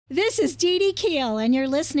This is Dee Dee Keel, and you're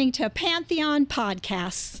listening to Pantheon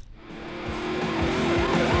Podcasts.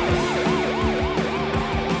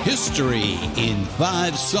 History in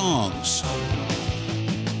 5 songs.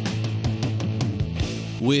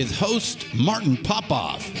 With host Martin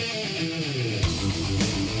Popoff.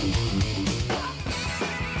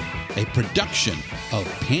 A production of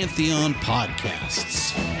Pantheon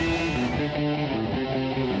Podcasts.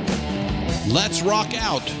 Let's rock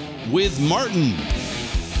out with Martin.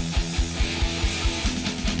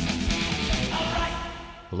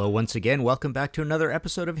 Hello once again. Welcome back to another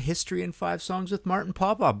episode of History in 5 Songs with Martin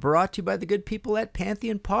Popoff, brought to you by the good people at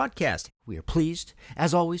Pantheon Podcast. We are pleased,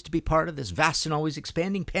 as always, to be part of this vast and always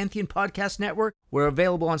expanding Pantheon Podcast Network. We're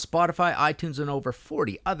available on Spotify, iTunes, and over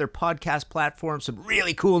 40 other podcast platforms. Some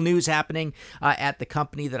really cool news happening at the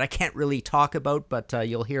company that I can't really talk about, but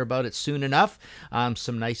you'll hear about it soon enough.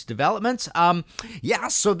 Some nice developments.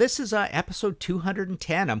 So this is episode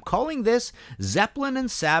 210. I'm calling this Zeppelin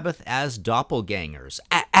and Sabbath as Doppelgangers.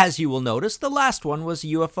 As you will notice, the last one was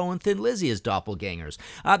UFO and Thin Lizzy as Doppelgangers.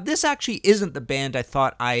 This actually isn't the band I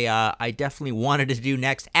thought I definitely wanted to do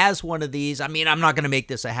next as one of these. I mean, I'm not going to make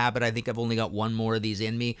this a habit. I think I've only got one more of these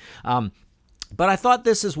in me. But I thought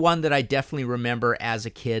this is one that I definitely remember as a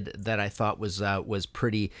kid that I thought was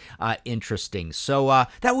pretty interesting. So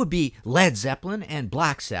that would be Led Zeppelin and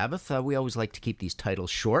Black Sabbath. We always like to keep these titles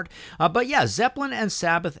short. But yeah, Zeppelin and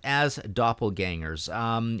Sabbath as Doppelgangers.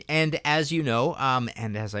 And as you know,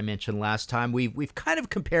 and as I mentioned last time, we've kind of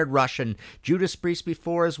compared Rush and Judas Priest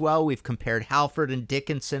before as well. We've compared Halford and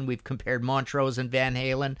Dickinson. We've compared Montrose and Van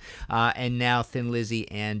Halen. And now Thin Lizzy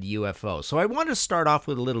and UFO. So I want to start off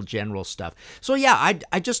with a little general stuff. So yeah,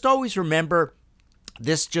 I just always remember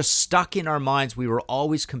this just stuck in our minds. We were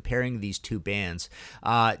always comparing these two bands,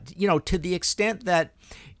 to the extent that,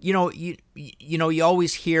 you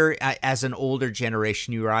always hear as an older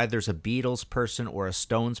generation, you were either a Beatles person or a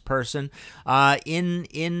Stones person. In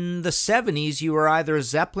the 70s, you were either a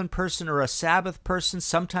Zeppelin person or a Sabbath person.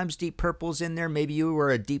 Sometimes Deep Purple's in there. Maybe you were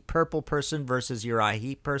a Deep Purple person versus Uriah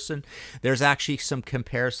Heep person. There's actually some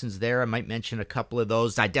comparisons there. I might mention a couple of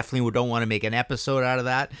those. I definitely don't want to make an episode out of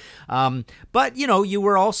that. But, you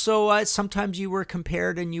were also, sometimes you were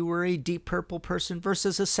compared and you were a Deep Purple person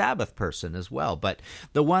versus a Sabbath person as well. But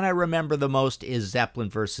the one I remember the most is Zeppelin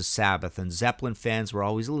versus Sabbath, and Zeppelin fans were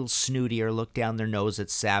always a little snooty or looked down their nose at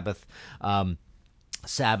Sabbath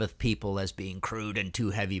people as being crude and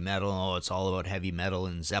too heavy metal. Oh, it's all about heavy metal,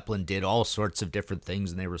 and Zeppelin did all sorts of different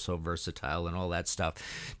things, and they were so versatile and all that stuff.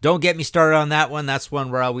 Don't get me started on that one. That's one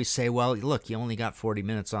where I always say, well, look, you only got 40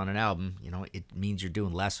 minutes on an album. It means you're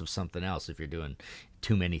doing less of something else if you're doing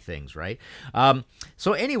too many things, right?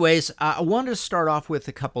 So anyways, I wanted to start off with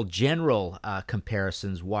a couple general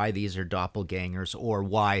comparisons, why these are doppelgangers, or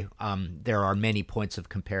why there are many points of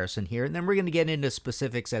comparison here, and then we're going to get into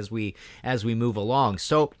specifics as we move along.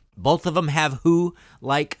 So both of them have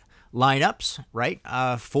Who-like lineups, right?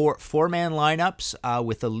 Four-man lineups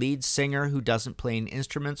with a lead singer who doesn't play an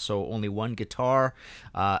instrument, so only one guitar,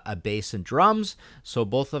 a bass, and drums. So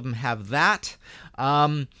both of them have that.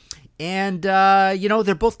 And,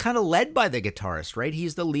 they're both kind of led by the guitarist, right?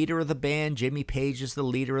 He's the leader of the band. Jimmy Page is the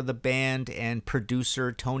leader of the band, and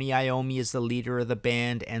producer Tony Iommi is the leader of the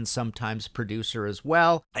band and sometimes producer as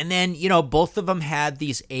well. And then, both of them had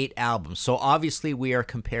these 8 albums. So obviously we are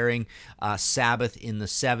comparing Sabbath in the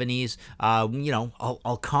 70s.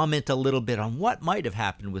 I'll comment a little bit on what might have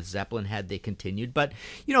happened with Zeppelin had they continued. But,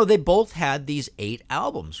 they both had these 8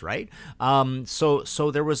 albums, right?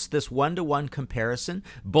 So there was this 1-to-1 comparison.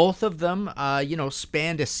 Both of them,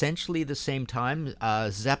 spanned essentially the same time.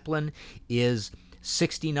 Zeppelin is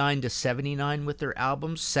 69 to 79 with their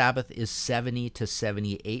albums. Sabbath is 70 to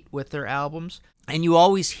 78 with their albums. And you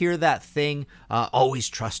always hear that thing, always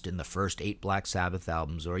trust in the first 8 Black Sabbath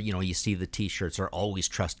albums. Or, you see the t-shirts are always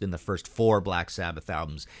trust in the first 4 Black Sabbath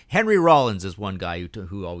albums. Henry Rollins is one guy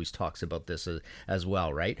who always talks about this as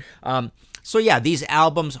well, right? So yeah, these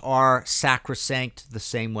albums are sacrosanct the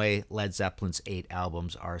same way Led Zeppelin's 8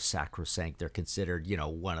 albums are sacrosanct. They're considered,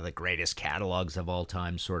 one of the greatest catalogs of all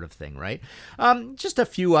time sort of thing, right? Just a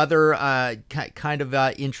few other kind of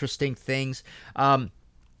interesting things.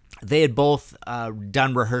 They had both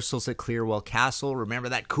done rehearsals at Clearwell Castle. Remember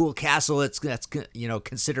that cool castle that's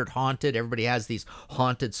considered haunted? Everybody has these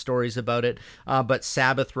haunted stories about it. But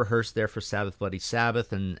Sabbath rehearsed there for Sabbath Bloody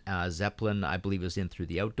Sabbath, and Zeppelin, I believe, was in Through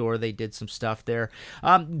the Outdoor. They did some stuff there.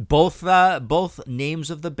 Both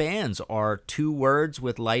names of the bands are 2 words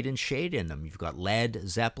with light and shade in them. You've got Led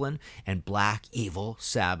Zeppelin and Black Evil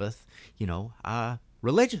Sabbath.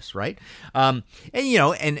 Religious, right? And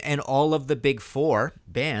all of the big 4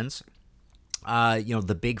 bands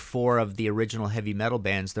the big four of the original heavy metal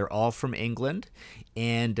bands, they're all from England,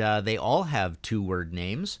 and they all have two-word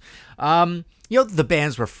names. The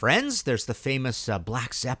bands were friends. There's the famous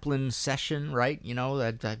Black Zeppelin session, right?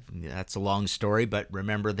 That's a long story, but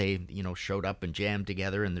remember they, showed up and jammed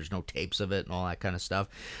together, and there's no tapes of it and all that kind of stuff.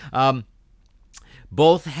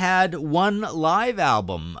 Both had one live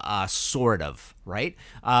album, sort of, right?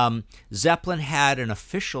 Zeppelin had an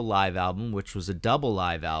official live album, which was a double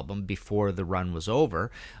live album before the run was over.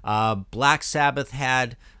 Black Sabbath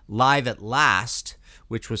had Live at Last,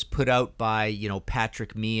 which was put out by,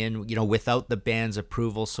 Patrick Meehan, without the band's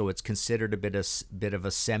approval, so it's considered a bit of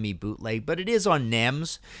a semi-bootleg, but it is on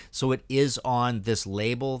NEMS, so it is on this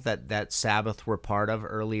label that Sabbath were part of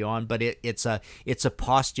early on, but it's a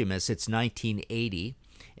posthumous. It's 1980,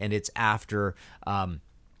 and it's after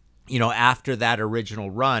after that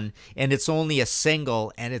original run, and it's only a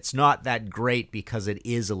single, and it's not that great because it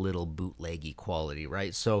is a little bootleggy quality,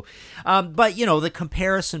 right? So, but the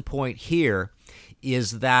comparison point here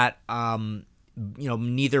is that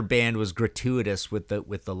neither band was gratuitous with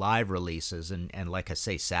the live releases, and like I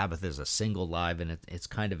say, Sabbath is a single live, and it's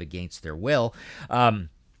kind of against their will.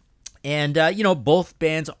 Both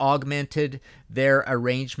bands augmented their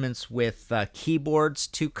arrangements with keyboards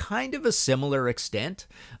to kind of a similar extent,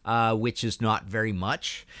 which is not very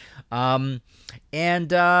much. And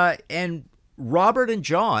Robert and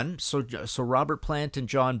John, so Robert Plant and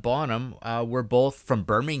John Bonham, were both from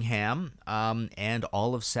Birmingham, and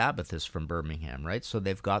all of Sabbath is from Birmingham, right? So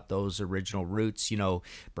they've got those original roots.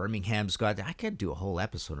 Birmingham's got, I could do a whole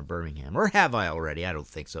episode of Birmingham, or have I already? I don't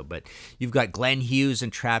think so, but you've got Glenn Hughes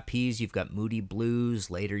and Trapeze, you've got Moody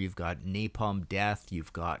Blues, later you've got Napalm Death,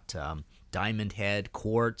 you've got Diamond Head,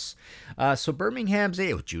 Quartz. So Birmingham's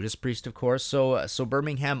Judas Priest, of course. So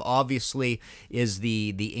Birmingham obviously is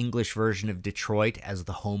the English version of Detroit as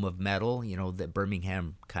the home of metal. That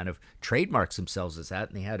Birmingham kind of trademarks themselves as that,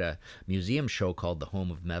 and they had a museum show called the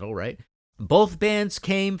Home of Metal, right? Both bands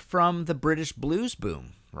came from the British blues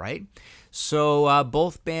boom, right? So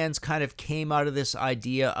both bands kind of came out of this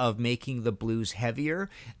idea of making the blues heavier.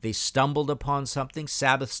 They stumbled upon something.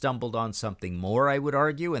 Sabbath stumbled on something more, I would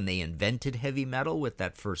argue, and they invented heavy metal with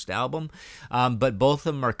that first album. But both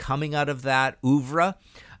of them are coming out of that oeuvre.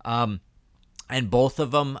 And both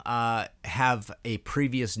of them have a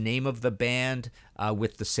previous name of the band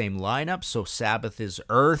with the same lineup. So Sabbath is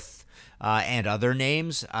Earth, and other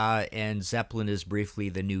names, and Zeppelin is briefly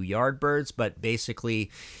the New Yardbirds, but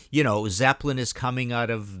basically, Zeppelin is coming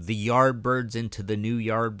out of the Yardbirds into the New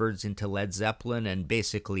Yardbirds into Led Zeppelin, and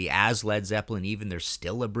basically as Led Zeppelin, even they're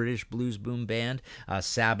still a British blues boom band.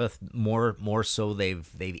 Sabbath, more so,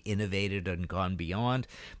 they've innovated and gone beyond,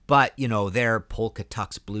 but they're Polka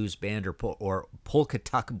Tuck's blues band or Polka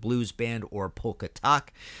Tuck blues band or Polka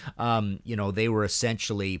Tuck. They were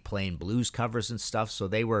essentially playing blues covers and stuff, so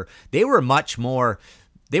they were much more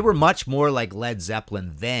like Led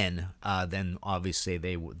Zeppelin then than obviously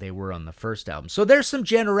they were on the first album. So there's some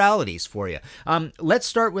generalities for you. Let's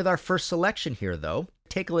start with our first selection here, though.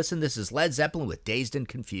 Take a listen. This is Led Zeppelin with Dazed and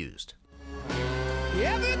Confused.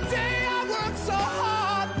 Every day I work so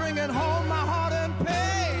hard, bringing home my heart and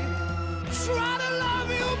pain. Try to love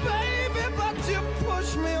you, baby, but you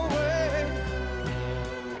push me away.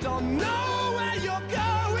 Don't know where you're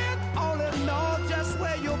going, only know just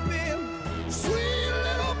where you've been. Sweet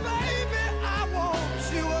little baby, I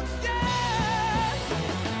want you again.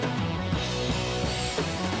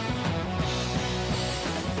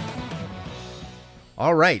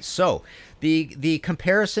 All right, so the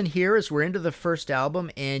comparison here is we're into the first album,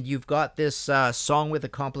 and you've got this song with a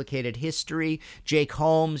complicated history, Jake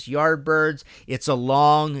Holmes, Yardbirds. It's a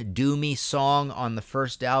long, doomy song on the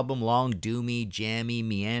first album, long, doomy, jammy,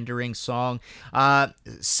 meandering song.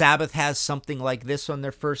 Sabbath has something like this on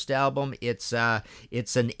their first album. It's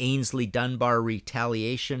an Ainsley Dunbar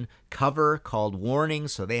Retaliation cover called Warning,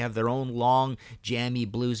 so they have their own long, jammy,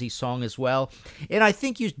 bluesy song as well. And I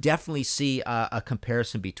think you definitely see a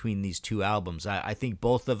comparison between these two albums. I think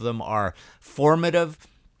both of them are formative.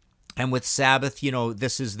 And with Sabbath,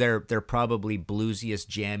 this is their probably bluesiest,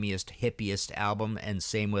 jammiest, hippiest album, and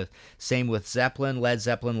same with Zeppelin, Led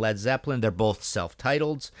Zeppelin. They're both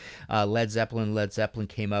self-titled. Led Zeppelin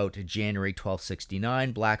came out January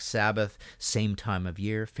 1269. Black Sabbath, same time of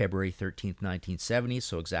year, February 13th, 1970.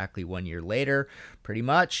 So exactly 1 year later, pretty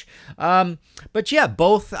much. But yeah,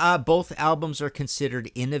 both albums are considered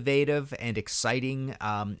innovative and exciting,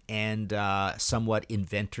 and somewhat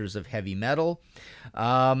inventors of heavy metal.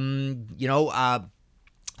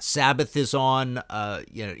 Sabbath is on,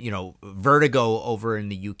 Vertigo over in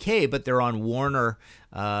the UK, but they're on Warner,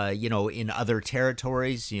 in other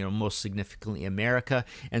territories, most significantly America.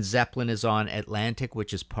 And Zeppelin is on Atlantic,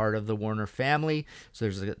 which is part of the Warner family. So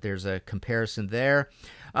there's a comparison there.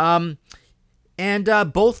 And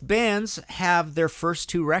both bands have their first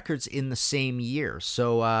 2 records in the same year.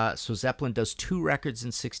 So Zeppelin does 2 records in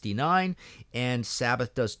 1969, and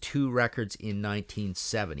Sabbath does 2 records in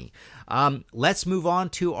 1970. Let's move on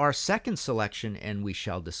to our second selection, and we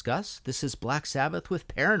shall discuss. This is Black Sabbath with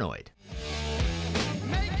Paranoid.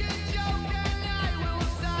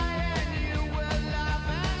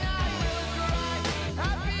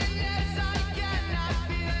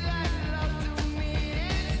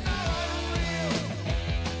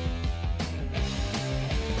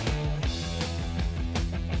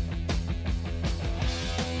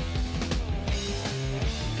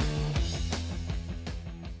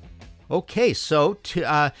 Okay, so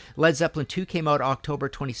Led Zeppelin 2 came out October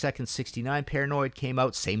 22nd, 1969. Paranoid came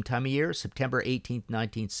out same time of year, September 18th,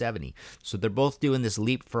 1970. So they're both doing this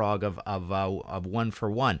leapfrog of one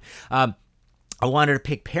for one. I wanted to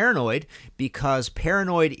pick Paranoid because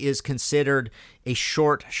Paranoid is considered a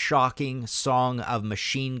short, shocking song of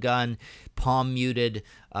machine gun, palm-muted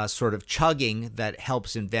sort of chugging that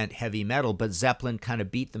helps invent heavy metal, but Zeppelin kind of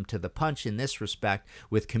beat them to the punch in this respect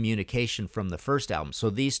with Communication from the first album. So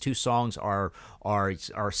these 2 songs are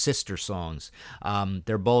sister songs.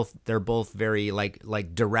 They're both very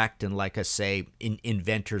like direct and, like I say,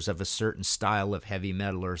 inventors of a certain style of heavy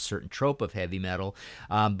metal or a certain trope of heavy metal.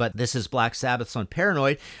 But this is Black Sabbath's on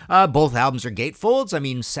Paranoid. Both albums are gatefolds. I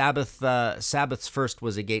mean, Sabbath's first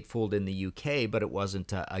was a gatefold in the UK, but it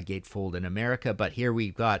wasn't a gatefold in America. But here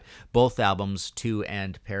we've got both albums, 2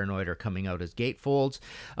 and Paranoid, are coming out as gatefolds.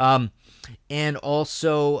 And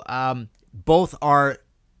also, both are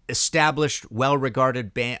established,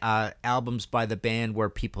 well-regarded albums by the band where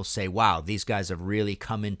people say, wow, these guys have really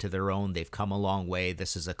come into their own. They've come a long way.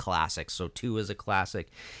 This is a classic. So 2 is a classic,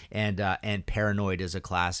 and Paranoid is a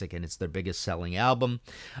classic, and it's their biggest selling album.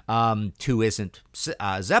 2 isn't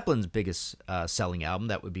Zeppelin's biggest selling album.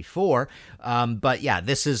 That would be 4. But yeah,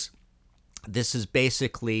 this is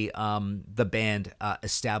basically the band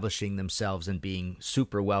establishing themselves and being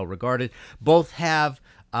super well regarded. Both have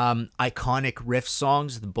iconic riff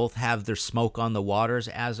songs. Both have their Smoke on the Waters,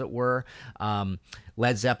 as it were.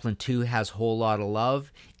 Led Zeppelin 2 has Whole Lotta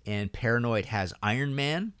Love, and Paranoid has Iron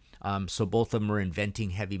Man. So both of them are inventing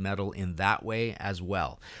heavy metal in that way as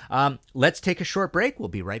well. Let's take a short break. We'll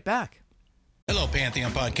be right back. Hello,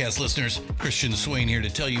 Pantheon Podcast listeners. Christian Swain here to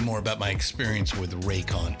tell you more about my experience with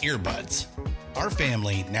Raycon earbuds. Our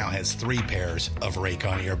family now has 3 pairs of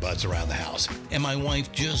Raycon earbuds around the house, and my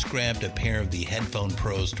wife just grabbed a pair of the Headphone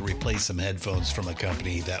Pros to replace some headphones from a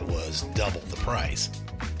company that was double the price.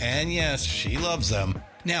 And yes, she loves them.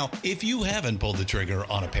 Now, if you haven't pulled the trigger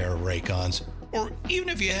on a pair of Raycons, or even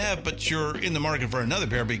if you have, but you're in the market for another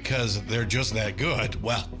pair because they're just that good,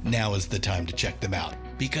 well, now is the time to check them out,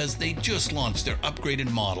 because they just launched their upgraded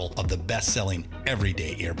model of the best-selling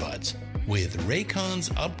everyday earbuds. With Raycon's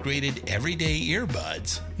upgraded everyday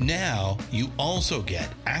earbuds, now you also get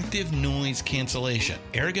active noise cancellation,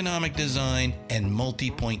 ergonomic design, and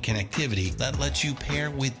multi-point connectivity that lets you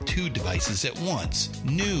pair with 2 devices at once.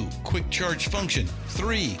 New quick charge function,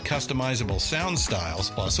 3 customizable sound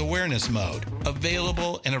styles, plus awareness mode.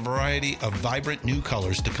 Available in a variety of vibrant new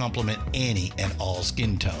colors to complement any and all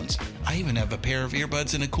skin tones. I even have a pair of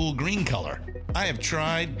earbuds in a cool green color. I have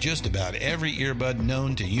tried just about every earbud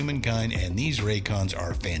known to humankind, and these Raycons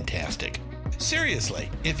are fantastic. Seriously,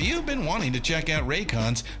 if you've been wanting to check out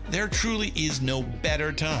Raycons, there truly is no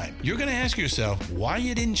better time. You're going to ask yourself why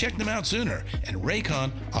you didn't check them out sooner, and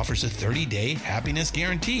Raycon offers a 30-day happiness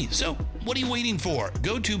guarantee. So what are you waiting for?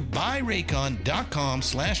 Go to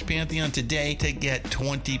buyraycon.com/Pantheon today to get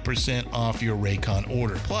 20% off your Raycon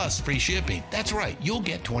order, plus free shipping. That's right, you'll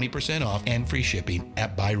get 20% off and free shipping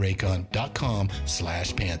at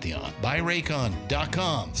buyraycon.com/Pantheon.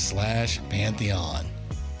 buyraycon.com/Pantheon.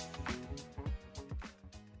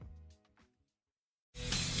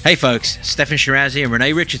 Hey folks, Stefan Shirazi and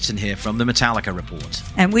Renee Richardson here from the Metallica Report.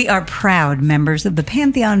 And we are proud members of the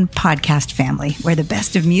Pantheon podcast family, where the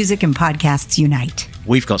best of music and podcasts unite.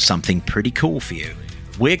 We've got something pretty cool for you.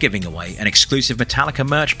 We're giving away an exclusive Metallica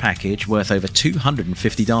merch package worth over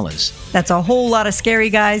 $250. That's a whole lot of Scary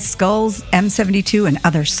Guys, skulls, M72, and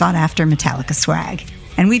other sought-after Metallica swag.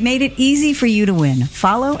 And we've made it easy for you to win.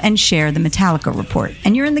 Follow and share the Metallica Report,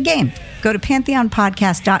 and you're in the game. Go to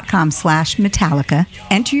pantheonpodcast.com/Metallica,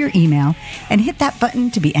 enter your email, and hit that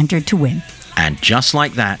button to be entered to win. And just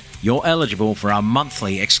like that, you're eligible for our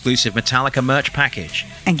monthly exclusive Metallica merch package.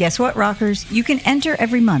 And guess what, rockers? You can enter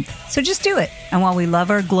every month, so just do it. And while we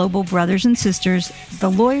love our global brothers and sisters, the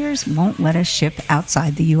lawyers won't let us ship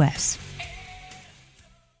outside the U.S.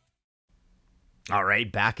 All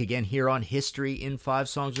right, back again here on History in 5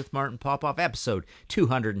 Songs with Martin Popoff, episode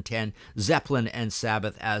 210, Zeppelin and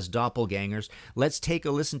Sabbath as Doppelgangers. Let's take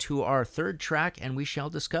a listen to our third track, and we shall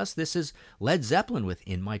discuss. This is Led Zeppelin with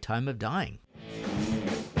In My Time of Dying.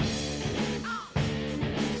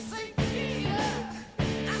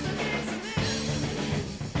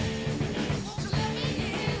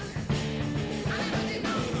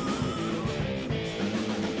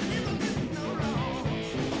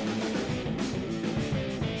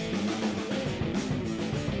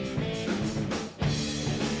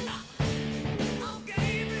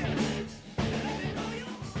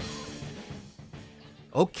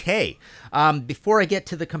 Okay, before I get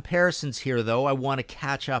to the comparisons here, though, I want to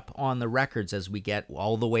catch up on the records as we get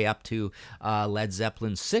all the way up to Led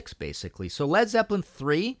Zeppelin 6, basically. So Led Zeppelin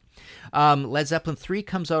 3. Led Zeppelin 3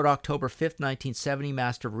 comes out October 5th, 1970,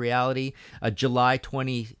 Master of Reality, July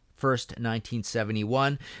 21st,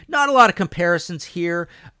 1971. Not a lot of comparisons here.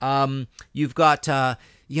 You've got...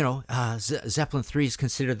 Zeppelin 3 is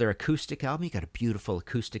considered their acoustic album. You got a beautiful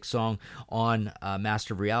acoustic song on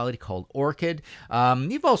Master of Reality called Orchid.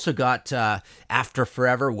 You've also got After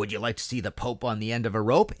Forever, Would You Like to See the Pope on the End of a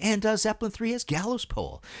Rope? And Zeppelin 3 has Gallows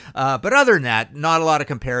Pole. But other than that, not a lot of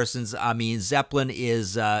comparisons. I mean, Zeppelin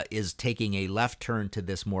is taking a left turn to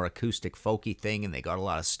this more acoustic folky thing, and they got a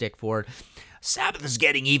lot of stick for it. Sabbath is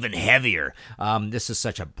getting even heavier. This is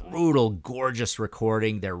such a brutal, gorgeous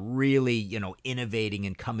recording. They're really, innovating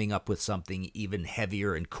and coming up with something even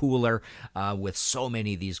heavier and cooler with so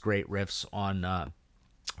many of these great riffs on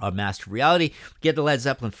Master of Reality. Get to Led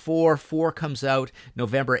Zeppelin 4. 4 comes out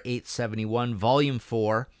November 8th, 71. Volume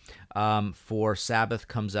 4 for Sabbath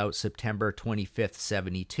comes out September 25th,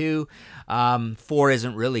 72. 4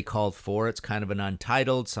 isn't really called 4. It's kind of an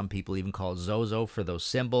untitled. Some people even call it Zozo for those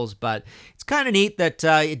symbols. But it's kind of neat that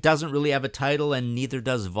it doesn't really have a title, and neither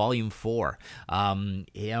does Volume 4.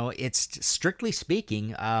 It's strictly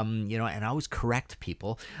speaking, and I always correct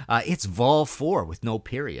people, it's Vol 4 with no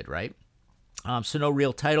period, right? So no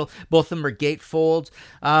real title. Both of them are gatefolds.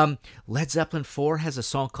 Led Zeppelin 4 has a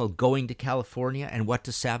song called Going to California. And what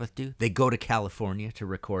does Sabbath do? They go to California to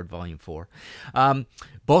record Volume 4.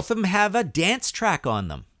 Both of them have a dance track on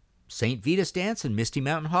them. St. Vitus Dance and Misty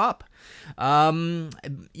Mountain Hop.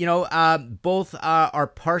 Both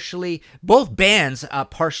bands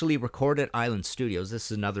partially recorded at Island Studios.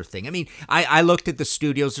 This is another thing. I mean, I looked at the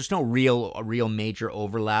studios. There's no real major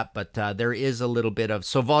overlap, but there is a little bit of.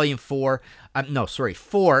 So Volume 4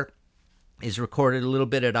 is recorded a little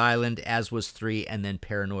bit at Island, as was 3, and then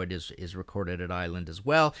Paranoid is recorded at Island as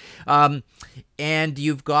well. And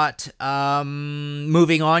you've got,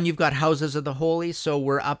 moving on, you've got Houses of the Holy, so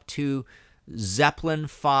we're up to Zeppelin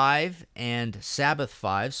 5 and Sabbath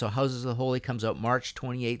 5. So Houses of the Holy comes out March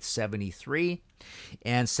 28th, 73,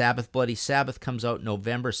 and Sabbath Bloody Sabbath comes out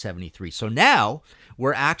November 73. So now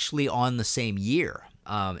we're actually on the same year.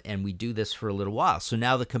 And we do this for a little while. So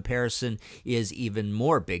now the comparison is even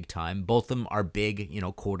more big time. Both of them are big,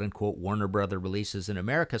 quote unquote, Warner Brother releases in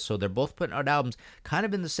America. So they're both putting out albums kind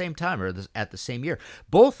of in the same time or at the same year.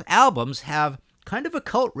 Both albums have kind of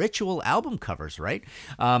occult ritual album covers, right?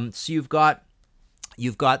 So you've got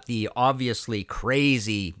the obviously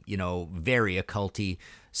crazy, very occulty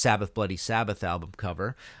Sabbath Bloody Sabbath album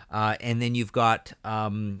cover. And then you've got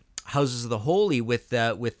Houses of the Holy with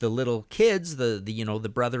the little kids,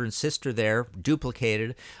 the brother and sister there,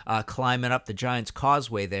 duplicated, climbing up the Giant's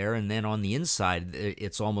Causeway there, and then on the inside,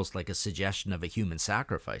 it's almost like a suggestion of a human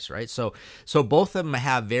sacrifice, right? So both of them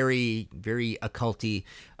have very, very occulty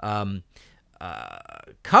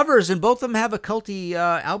covers, and both of them have occulty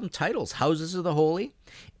album titles: Houses of the Holy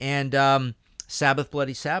and Sabbath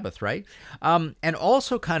Bloody Sabbath, right? And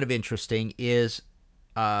also kind of interesting is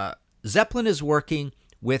Zeppelin is working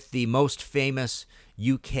with the most famous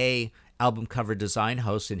UK album cover design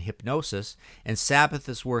house in Hypnosis, and Sabbath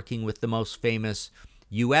is working with the most famous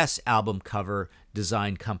U.S. album cover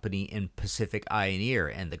design company in Pacific Eye and Ear,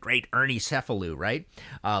 and the great Ernie Cefalu, right?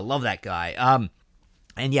 Love that guy.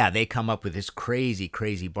 And yeah, they come up with this crazy,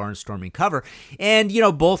 crazy barnstorming cover, and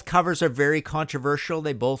both covers are very controversial.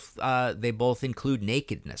 They both include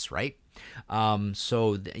nakedness, right?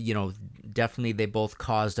 So definitely they both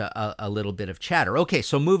caused a little bit of chatter. Okay,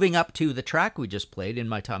 so moving up to the track we just played, In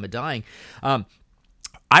My Time of Dying.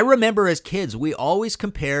 I remember as kids, we always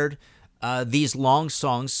compared these long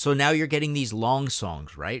songs. So now you're getting these long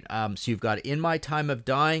songs, right? So you've got In My Time of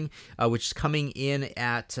Dying, which is coming in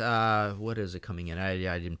at, what is it coming in? I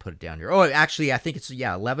didn't put it down here. Oh, actually, I think it's,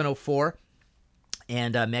 11:04.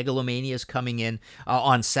 And Megalomania is coming in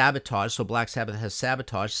on Sabotage. So Black Sabbath has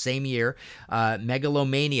Sabotage, same year.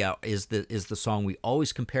 Megalomania is the song we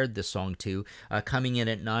always compared this song to, coming in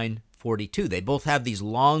at 9:42. They both have these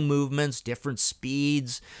long movements, different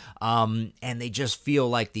speeds, and they just feel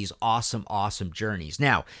like these awesome, awesome journeys.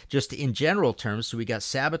 Now, just in general terms, so we got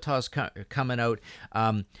Sabotage coming out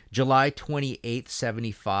July 28th,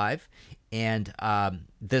 75, and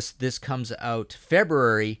this comes out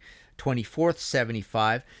February 24th,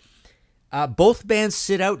 75. Both bands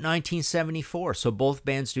sit out 1974, so both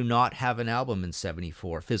bands do not have an album in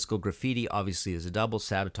 74. Physical Graffiti obviously is a double,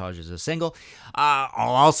 Sabotage is a single.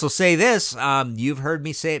 I'll also say this, you've heard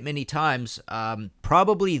me say it many times,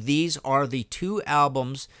 probably these are the two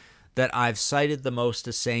albums that I've cited the most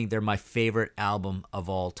as saying they're my favorite album of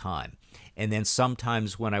all time. And then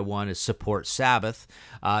sometimes when I want to support Sabbath,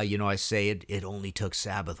 I say it only took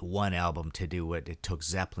Sabbath one album to do what it took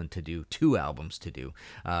Zeppelin to do 2 albums to do,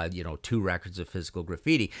 2 records of Physical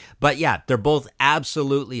Graffiti. But yeah, they're both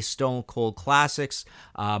absolutely stone cold classics.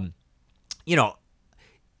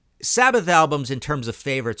 Sabbath albums in terms of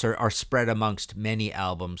favorites are spread amongst many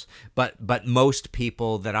albums, but most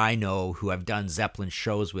people that I know who have done Zeppelin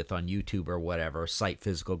shows with on YouTube or whatever cite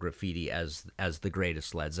Physical Graffiti as the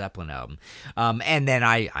greatest Led Zeppelin album. And then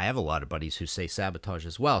I have a lot of buddies who say Sabotage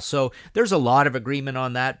as well. So there's a lot of agreement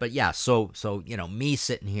on that. But yeah, so me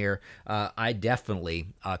sitting here, I definitely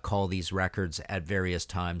call these records at various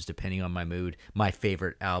times, depending on my mood, my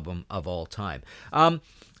favorite album of all time.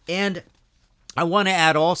 And I want to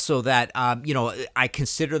add also that, I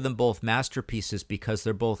consider them both masterpieces because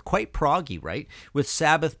they're both quite proggy, right? With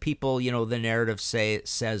Sabbath, people, the narrative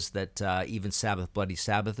says that even Sabbath, Bloody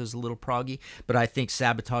Sabbath is a little proggy, but I think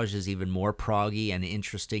Sabotage is even more proggy and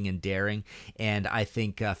interesting and daring, and I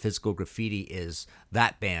think Physical Graffiti is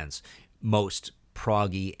that band's most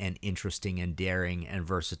proggy and interesting and daring and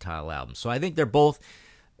versatile album. So I think they're both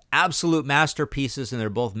absolute masterpieces, and they're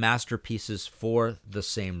both masterpieces for the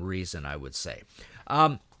same reason, I would say.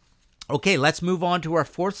 Okay, let's move on to our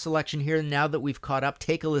fourth selection here. Now that we've caught up,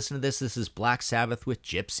 take a listen to this. This is Black Sabbath with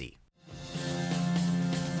Gypsy.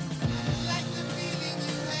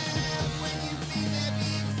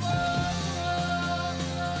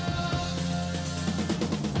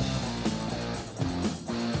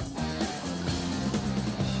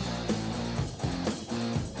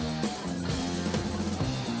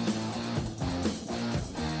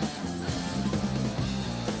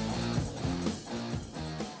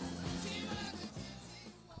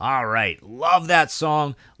 All right, love that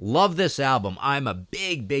song, love this album. I'm a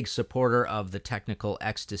big supporter of the Technical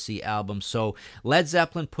Ecstasy album. So Led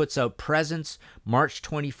Zeppelin puts out Presence, March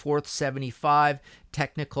 24th, 75,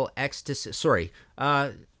 Technical Ecstasy,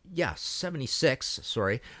 76,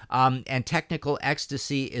 and Technical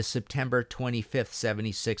Ecstasy is September 25th,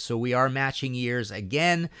 76, so we are matching years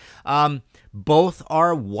again. Both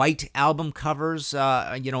are white album covers,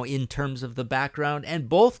 in terms of the background, and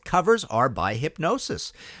both covers are by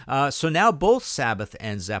Hypnosis. So now both Sabbath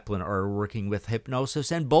and Zeppelin are working with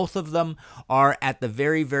Hypnosis, and both of them are at the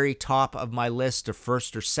very, very top of my list of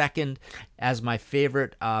first or second as my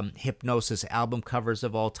favorite Hypnosis album covers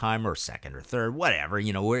of all time, or second or third, whatever.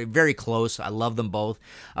 We're very close. I love them both.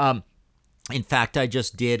 In fact, I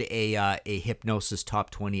just did a Hypnosis Top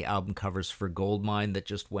 20 album covers for Goldmine that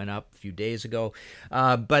just went up a few days ago.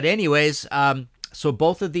 But anyways, so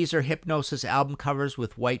both of these are Hypnosis album covers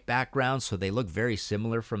with white backgrounds, so they look very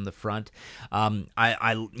similar from the front.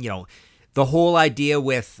 The whole idea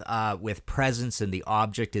with Presence and the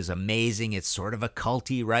Object is amazing. It's sort of a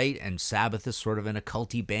culty, right? And Sabbath is sort of an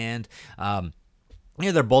occulty band.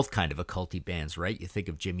 They're both kind of occulty bands, right? You think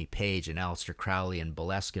of Jimmy Page and Aleister Crowley and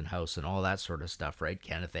Boleskine House and all that sort of stuff, right?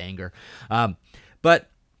 Kenneth Anger. But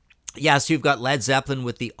yeah, so you've got Led Zeppelin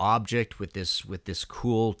with the Object, with this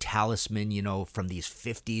cool talisman, from these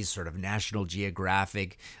 50s sort of National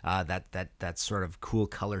Geographic, that sort of cool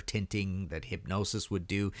color tinting that Hypnosis would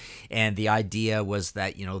do. And the idea was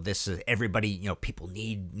that, this is everybody, people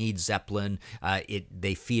need Zeppelin.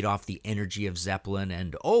 They feed off the energy of Zeppelin,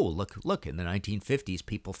 and look, in the 1950s,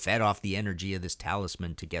 people fed off the energy of this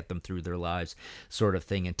talisman to get them through their lives, sort of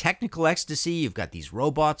thing. And Technical Ecstasy, you've got these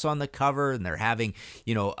robots on the cover, and they're having,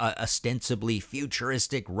 ostensibly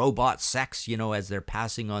futuristic robot sex, as they're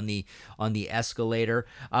passing on the escalator.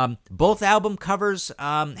 Both album covers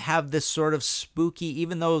have this sort of spooky,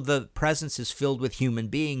 even though the presence is filled with human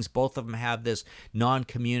beings, both of them have this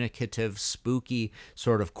non-communicative, spooky,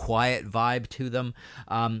 sort of quiet vibe to them.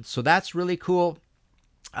 So that's really cool.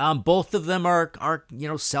 Both of them are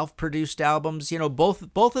self-produced albums.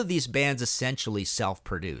 Both of these bands essentially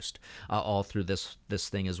self-produced all through this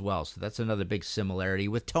thing as well. So that's another big similarity,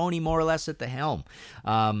 with Tony more or less at the helm.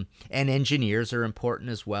 And engineers are important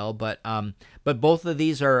as well, but both of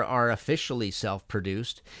these are officially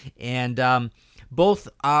self-produced, and both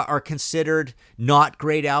are considered not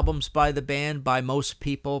great albums by the band, by most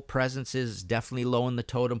people. Presence is definitely low in the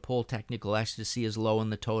totem pole. Technical Ecstasy is low in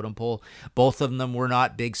the totem pole. Both of them were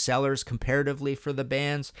not big sellers comparatively for the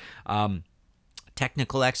bands.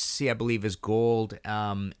 Technical Ecstasy, I believe, is gold,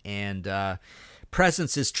 and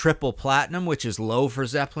Presence is triple platinum, which is low for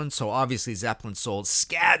Zeppelin. So obviously Zeppelin sold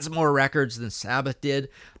scads more records than Sabbath did.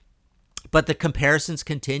 But the comparisons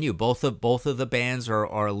continue. Both of the bands are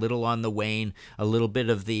a little on the wane. A little bit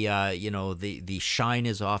of the the shine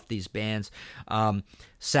is off these bands.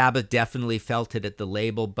 Sabbath definitely felt it at the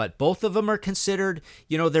label, but both of them are considered,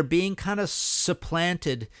 they're being kind of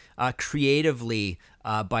supplanted creatively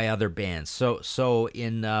by other bands. So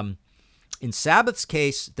in Sabbath's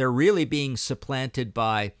case, they're really being supplanted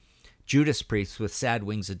by Judas Priest with Sad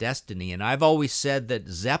Wings of Destiny, and I've always said that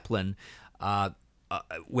Zeppelin,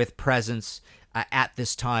 with Presence at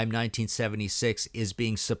this time, 1976, is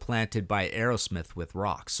being supplanted by Aerosmith with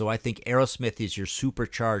Rock. So I think Aerosmith is your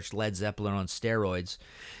supercharged Led Zeppelin on steroids,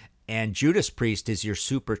 and Judas Priest is your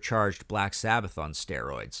supercharged Black Sabbath on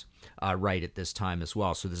steroids right at this time as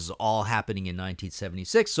well. So this is all happening in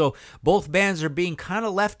 1976. So both bands are being kind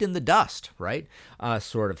of left in the dust, right?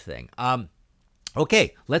 Sort of thing.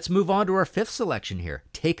 Okay, let's move on to our fifth selection here.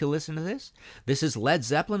 Take a listen to this. This is Led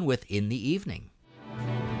Zeppelin with In the Evening.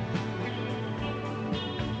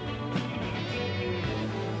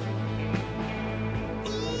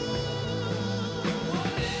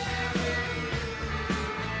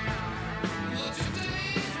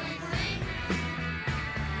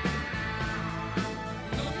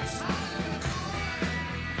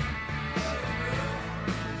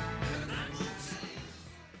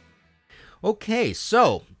 Okay,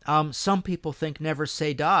 so some people think Never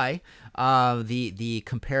Say Die, the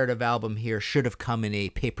comparative album here, should have come in a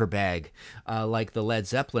paper bag like the Led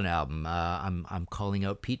Zeppelin album. I'm calling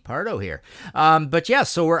out Pete Pardo here. But yeah,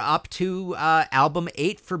 so we're up to album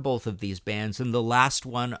 8 for both of these bands, and the last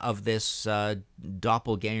one of this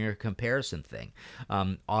doppelganger comparison thing.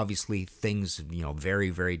 Obviously, things, very,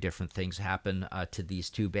 very different things happen to these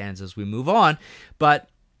two bands as we move on, but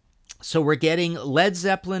so we're getting Led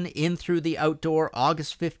Zeppelin In Through the Outdoor,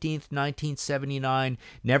 August 15th, 1979.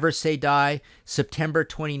 Never Say Die, September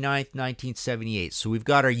 29th, 1978. So we've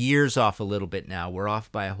got our years off a little bit now. We're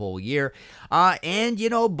off by a whole year. And,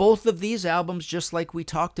 both of these albums, just like we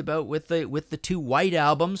talked about with the two White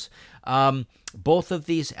albums, both of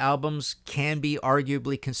these albums can be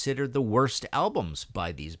arguably considered the worst albums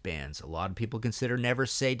by these bands. A lot of people consider Never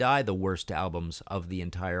Say Die the worst albums of the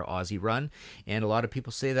entire Aussie run, and a lot of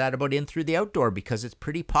people say that about In Through the Outdoor because it's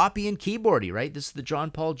pretty poppy and keyboardy, right? This is the John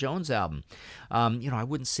Paul Jones album. I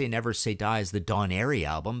wouldn't say Never Say Die is the Don Airy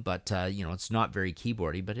album, but, it's not very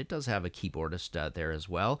keyboardy, but it does have a keyboardist there as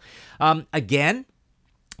well. Again,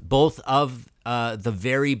 both of the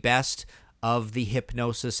very best of the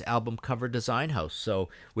Hypnosis album cover design house. So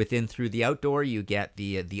within Through the Outdoor, you get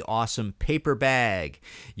the awesome paper bag.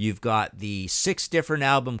 You've got the 6 different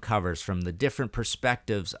album covers from the different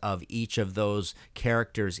perspectives of each of those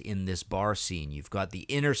characters in this bar scene. You've got the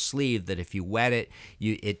inner sleeve that if you wet it,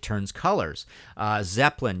 it turns colors.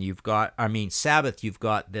 Zeppelin, Sabbath, you've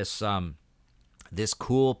got this this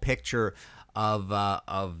cool picture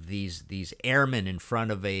of these airmen in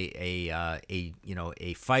front of a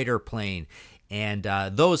fighter plane, and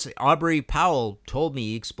those, Aubrey Powell told me,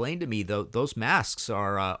 he explained to me, those masks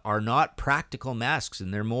are not practical masks,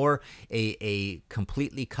 and they're more a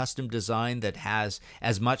completely custom design that has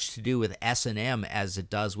as much to do with S&M as it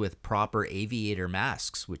does with proper aviator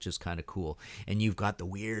masks, which is kind of cool. And you've got the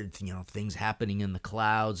weird things happening in the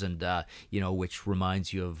clouds, and which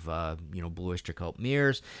reminds you of Blue Oyster Cult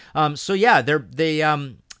mirrors. So yeah,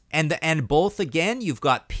 And both, again, you've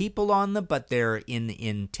got people on them, but they're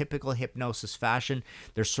in typical Hypnosis fashion.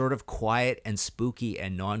 They're sort of quiet and spooky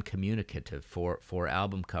and non-communicative for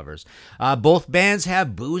album covers. Both bands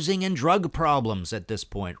have boozing and drug problems at this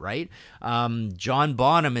point, right? John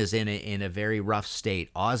Bonham is in a very rough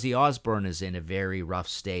state. Ozzy Osbourne is in a very rough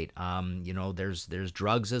state. There's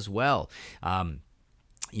drugs as well.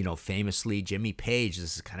 famously Jimmy Page.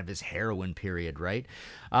 This is kind of his heroin period, right?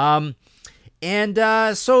 So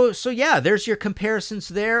yeah, there's your comparisons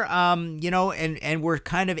there. And we're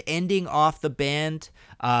kind of ending off the band,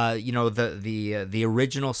 the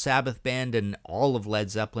original Sabbath band and all of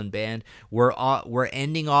Led Zeppelin band. We're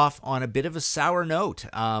ending off on a bit of a sour note.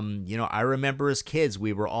 I remember as kids,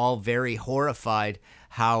 we were all very horrified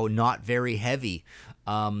how not very heavy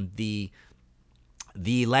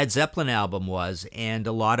the Led Zeppelin album was, and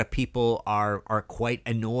a lot of people are quite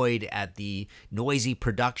annoyed at the noisy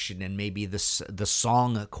production and maybe the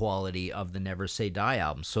song quality of the Never Say Die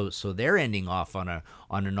album. So they're ending off on a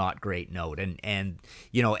not great note, and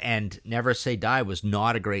Never Say Die was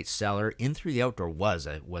not a great seller. In Through the Outdoor was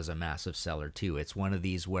a massive seller too. It's one of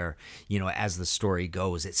these where, as the story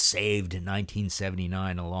goes, it saved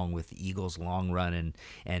 1979 along with the Eagles' Long Run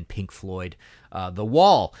and Pink Floyd, The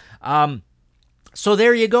Wall. So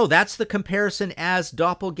there you go. That's the comparison as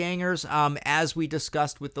Doppelgangers. As we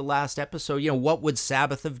discussed with the last episode, what would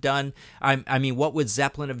Sabbath have done? What would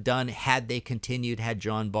Zeppelin have done had they continued, had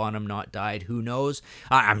John Bonham not died? Who knows?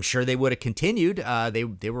 I'm sure they would have continued.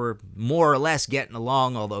 They were more or less getting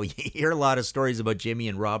along, although you hear a lot of stories about Jimmy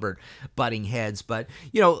and Robert butting heads. But,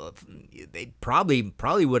 they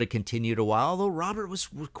probably would have continued a while, although Robert was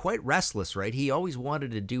quite restless, right? He always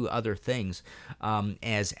wanted to do other things,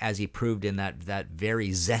 as he proved in that very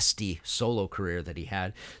zesty solo career that he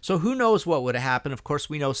had. So who knows what would have happened? Of course,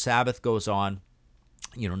 we know Sabbath goes on.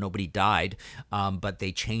 Nobody died, but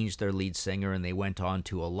they changed their lead singer and they went on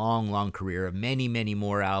to a long, long career of many, many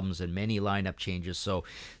more albums and many lineup changes. So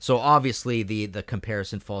obviously the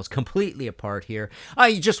comparison falls completely apart here.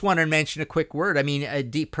 I just want to mention a quick word.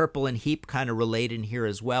 Deep Purple and Heap kind of relate in here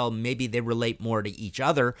as well. Maybe they relate more to each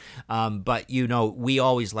other, but we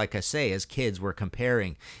always, like I say, as kids, we're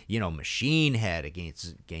comparing, Machine Head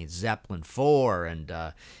against Zeppelin 4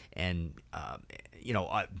 and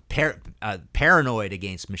Paranoid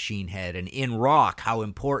against Machine Head, and In Rock, how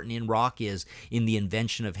important In Rock is in the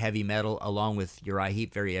invention of heavy metal, along with Uriah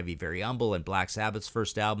Heep, Very Heavy, Very Humble, and Black Sabbath's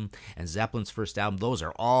first album and Zeppelin's first album. Those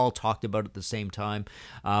are all talked about at the same time.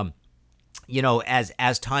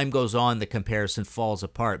 As time goes on, the comparison falls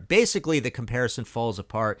apart. Basically, the comparison falls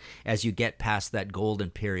apart as you get past that golden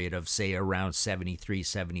period of, say, around 73,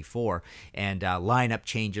 74, and lineup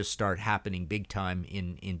changes start happening big time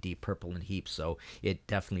in Deep Purple and Heap, so it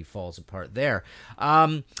definitely falls apart there.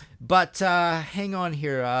 But hang on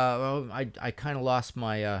here. I kind of lost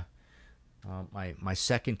my my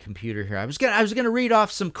second computer here. I was gonna read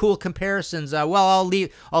off some cool comparisons. I'll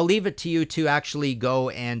leave it to you to actually go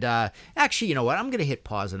and actually, you know what? I'm gonna hit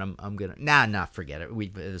pause and I'm gonna forget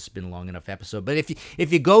it. This has been a long enough episode. But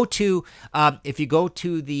if you go to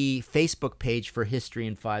the Facebook page for History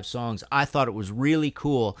in 5 Songs, I thought it was really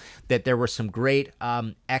cool that there were some great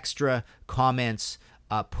extra comments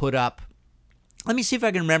put up. Let me see if I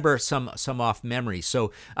can remember some off memory.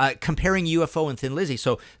 So comparing UFO and Thin Lizzy.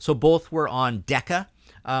 So both were on Decca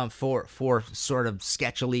for sort of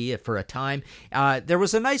sketchily for a time. There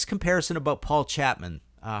was a nice comparison about Paul Chapman.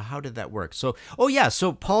 How did that work? So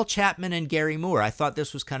Paul Chapman and Gary Moore. I thought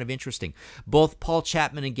this was kind of interesting. Both Paul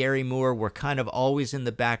Chapman and Gary Moore were kind of always in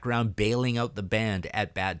the background bailing out the band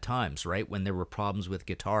at bad times, right? When there were problems with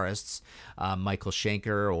guitarists, Michael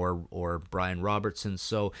Schenker or Brian Robertson.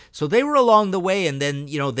 So they were along the way, and then,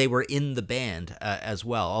 they were in the band as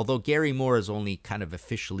well. Although Gary Moore is only kind of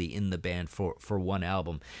officially in the band for one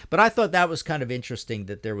album. But I thought that was kind of interesting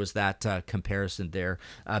that there was that comparison there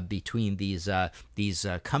between these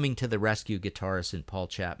coming to the rescue guitarist in Paul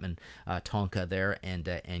Chapman, Tonka there,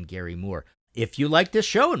 and Gary Moore. If you like this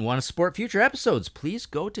show and want to support future episodes, please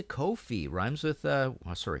go to Ko-fi.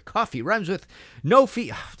 Coffee rhymes with no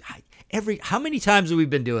fee. How many times have we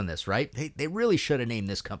been doing this, right? They really should have named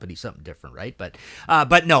this company something different, right? But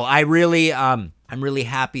no, I'm really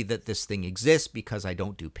happy that this thing exists because I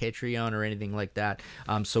don't do Patreon or anything like that.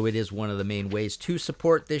 So it is one of the main ways to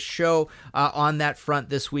support this show. On that front,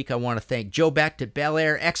 this week I want to thank Joe Becht at Bel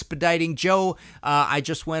Air Expediting. Joe, I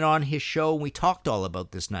just went on his show and we talked all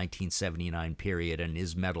about this 1979 period and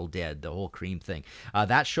Is Metal Dead, the whole Cream thing.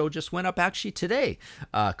 That show just went up actually today,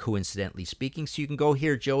 coincidentally speaking. So you can go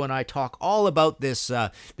hear Joe and I talk all about this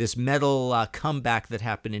metal comeback that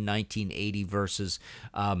happened in 1980 versus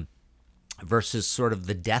versus sort of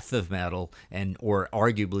the death of metal, or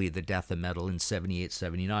arguably the death of metal in 78,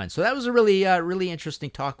 79. So that was a really interesting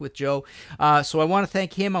talk with Joe. So I want to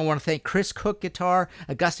thank him. I want to thank Chris Cook Guitar,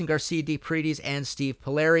 Augustin Garcia de Paredes, and Steve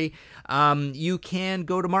Polari. You can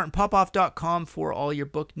go to martinpopoff.com for all your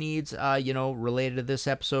book needs, related to this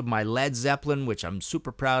episode. My Led Zeppelin, which I'm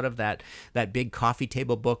super proud of, that big coffee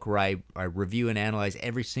table book where I review and analyze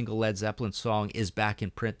every single Led Zeppelin song, is back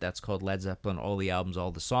in print. That's called Led Zeppelin, All the Albums,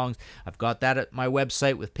 All the Songs. I've got that at my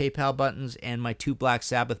website with PayPal buttons, and my 2 Black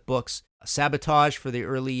Sabbath books, Sabotage for the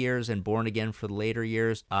early years and Born Again for the later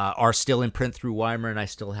years, are still in print through Weimar, and I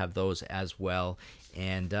still have those as well.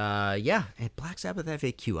 And Black Sabbath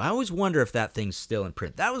FAQ. I always wonder if that thing's still in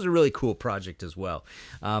print. That was a really cool project as well.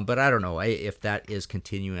 But I don't know if that is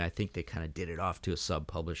continuing. I think they kind of did it off to a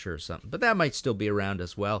sub-publisher or something. But that might still be around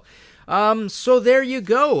as well. So there you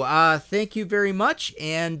go. Thank you very much.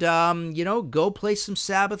 And, go play some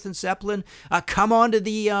Sabbath and Zeppelin. Come on to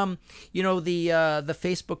the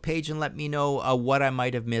Facebook page and let me know what I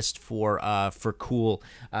might have missed for cool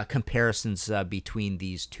comparisons between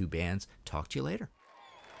these two bands. Talk to you later.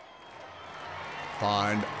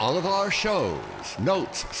 Find all of our shows,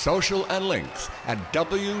 notes, social, and links at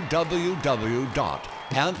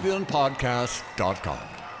www.pantheonpodcast.com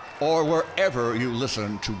or wherever you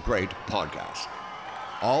listen to great podcasts.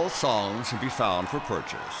 All songs can be found for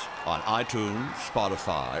purchase on iTunes,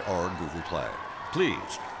 Spotify, or Google Play.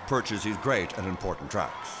 Please purchase these great and important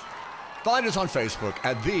tracks. Find us on Facebook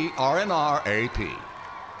at the RNRAP.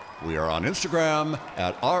 We are on Instagram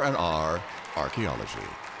at RNR Archaeology.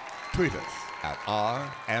 Tweet us at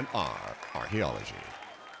RNR Archaeology.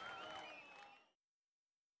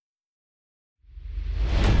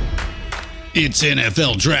 It's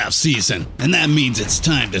NFL draft season, and that means it's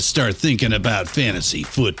time to start thinking about fantasy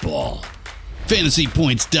football.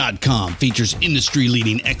 FantasyPoints.com features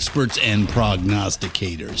industry-leading experts and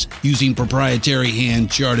prognosticators using proprietary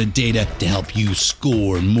hand-charted data to help you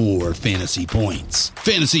score more fantasy points.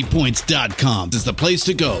 FantasyPoints.com is the place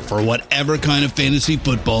to go for whatever kind of fantasy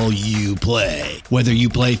football you play. Whether you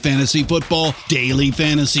play fantasy football, daily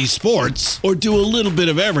fantasy sports, or do a little bit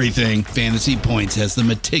of everything, Fantasy Points has the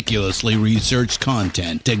meticulously researched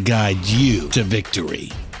content to guide you to victory.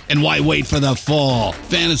 And why wait for the fall?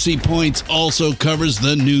 Fantasy Points also covers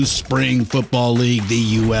the new spring football league,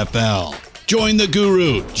 the UFL. Join the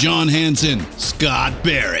guru, John Hansen, Scott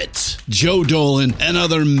Barrett, Joe Dolan, and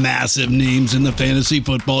other massive names in the fantasy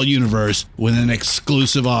football universe with an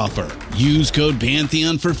exclusive offer. Use code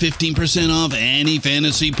Pantheon for 15% off any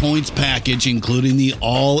Fantasy Points package, including the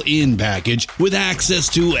all-in package, with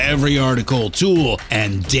access to every article, tool,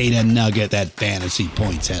 and data nugget that Fantasy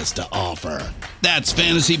Points has to offer. That's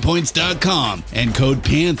FantasyPoints.com and code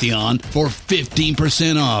Pantheon for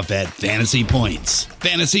 15% off at Fantasy Points.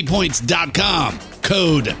 FantasyPoints.com,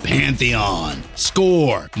 code Pantheon.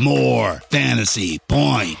 Score more fantasy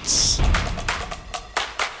points.